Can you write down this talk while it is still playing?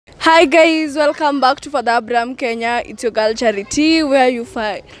Hi guys, welcome back to Father Abraham Kenya. It's your girl Charity, where you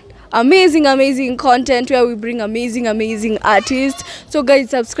find amazing content, where we bring amazing artists. So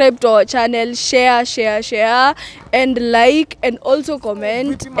guys, subscribe to our channel, share and like and also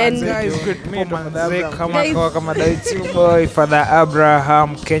comment. And guys, great me kama boy Father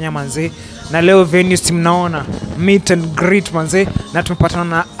Abraham Kenya manze. Na leo venues mnaona meet and greet manze, na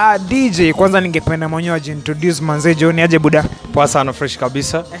tumepatana na DJ. Kwanza ningependa mwenyewe ajiintroduce manze. John aje buda? Poa sana, fresh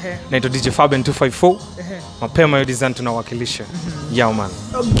kabisa. Naitwa DJ Fabian 254. Mapema hiyo design tunawakilisha. Yeah man.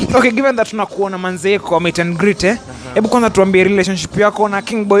 Okay, given that tunakuona manze kwa meet and greet hebu kwanza tuambie relationship yako na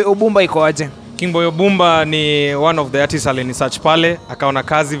King Boy Obumba iko aje? King Boy Obumba ni one of the artists alini search pale, akaona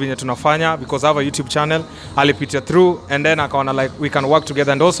kazi venye tunafanya because I have a YouTube channel, alipitia through and then akaona like we can work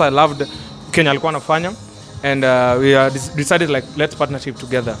together, and also I loved Kenya alikuwa anafanya, and we decided like let's partnership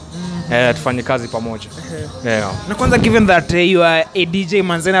together. Tufanye kazi pamoja. Yeah. Na kwanza given that you are a DJ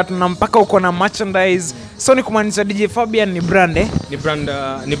manzena, tunampaka uko na merchandise, so ni kumaanisha DJ Fabian ni brand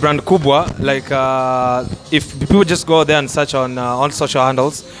ni brand kubwa, like if people just go there and search on social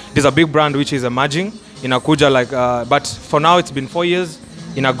handles, there's a big brand which is emerging inakuja like but for now it's been 4 years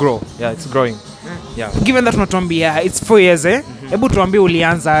grow. Yeah, it's growing. Yeah. Given that tunatuambia it's 4 years hebu tuambie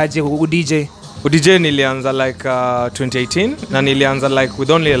ulianza aje DJ? DJ nilianza like 2018 na nilianza like with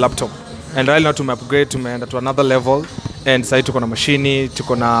only a laptop, and right now tume-upgrade, tumeenda to another level, and sasa tuko na machine,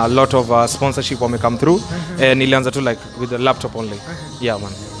 tuko na a lot of sponsorship wame come through, and nilianza tu like with a laptop only. Yeah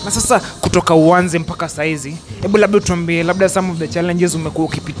man. Na sasa kutoka uanze mpaka saizi, hebu labda tuambie labda some of the challenges umekuwa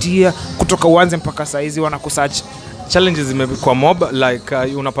ukipitia kutoka uanze mpaka saizi wanakusearch. Challenges zimekuwa mob, like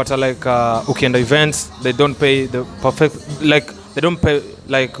unapata like ukienda events they don't pay the perfect, like they don't pay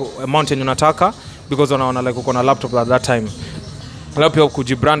like amount yenye unataka because wanaona like uko na laptop at that time. Alafu pia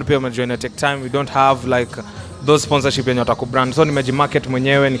kujibrand pia umejoin take time, we don't have like those sponsorship yenye utakubrand, so nimejimarket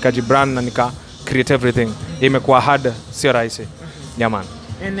mwenyewe nikajibrand na nika create everything. Imekuwa hard, sio rahisi. Yeah man.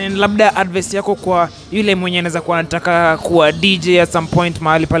 And then labda advice yako kwa yule mwenye anaweza kuwa anataka kuwa DJ at some point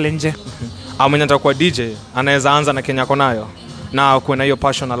mahali pale nje? Mwenye anataka kuwa DJ anaweza anza na Kenya konayo na kuwa na hiyo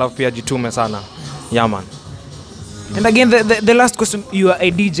passion, alafu pia jitume sana. Yeah man. And again the last question, you are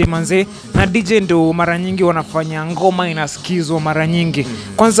a DJ manze, na DJ ndo mara nyingi wanafanya ngoma inasikizwa mara nyingi.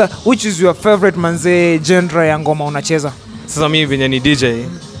 Kwanza which is your favorite manze genre ya ngoma unacheza? Sasa mimi venye ni DJ,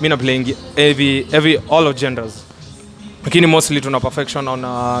 mimi na playing every all of genres. Lakini mostly tuna perfection on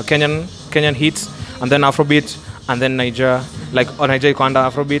Kenyan hits, and then Afrobeat, and then Niger, like Niger iko under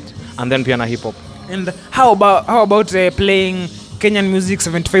Afrobeat, and then pia na hip hop. And how about playing Kenyan music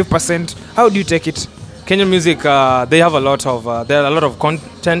 75%? How do you take it? Kenyan music, they have a lot of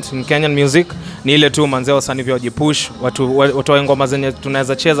content in Kenyan music. Ni ile tu manzeo wasanii pia wajipush, watu ngoma zenye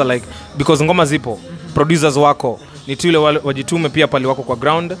tunaweza cheza like, because ngoma zipo, producers wako ni tu ile wajitume pia pale wako kwa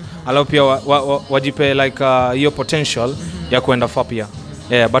ground, alafu pia wajipe like hiyo potential ya kuenda far pia.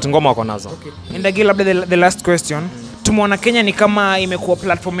 Yeah, but ngoma wako nazo. Okay. And again labda the last question, tumeona Kenya ni kama imekuwa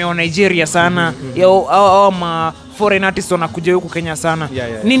platform ya Nigeria sana, au ma foreign artists wanakuja huku Kenya sana.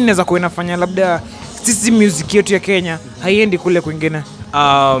 Yeah. Nini inaweza kuwa inafanya labda sisi music yetu ya Kenya haiendi kule kwingine?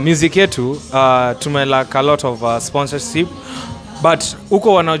 Music yetu tumelaka a lot of sponsorship, but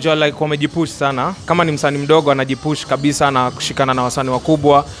huko wanajua like wamejipush sana. Kama ni msanii mdogo anajipush kabisa na kushikana na wasanii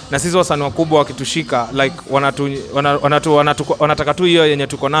wakubwa, na sisi wasanii wakubwa wakitushika like wanataka tu hiyo yenye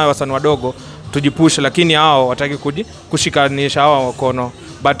tuko nayo wasanii wadogo tujipush, lakini hao wataki kushikanisha hao wakono,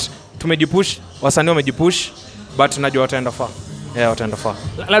 but tumejipush, wasanii wamejipush, but najua wataenda far. Yeah, wataenda far.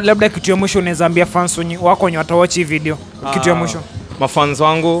 Labda kitu ya mwisho unaweza ambia fans wako wenye watawatch hii video, kitu ya mwisho? Mafans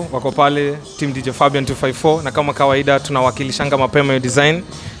wangu wako pale team DJ Fabian 254, na kama kawaida tunawakilishanga mapema hiyo design.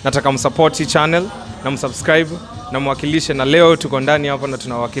 Nataka msupport hii channel na msubscribe na mwakilishe, na leo tuko ndani hapa na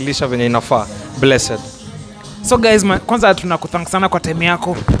tunawakilisha venye inafaa. Blessed. So guys, kwanza tunakuthank sana kwa time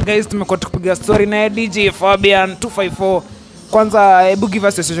yako. Guys, tumekuwa tukipiga story na DJ Fabian 254. Kwanza hebu give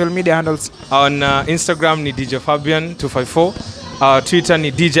us your social media handles. On Instagram ni DJ Fabian 254, Twitter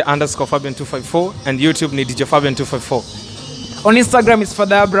ni DJ_Fabian 254, and YouTube ni DJ Fabian 254. On Instagram is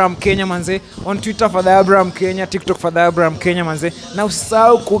Father Abraham Kenya manze, on Twitter Father Abraham Kenya, TikTok Father Abraham Kenya manze. Na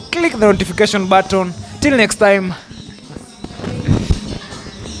usisahau ku click the notification button. Till next time.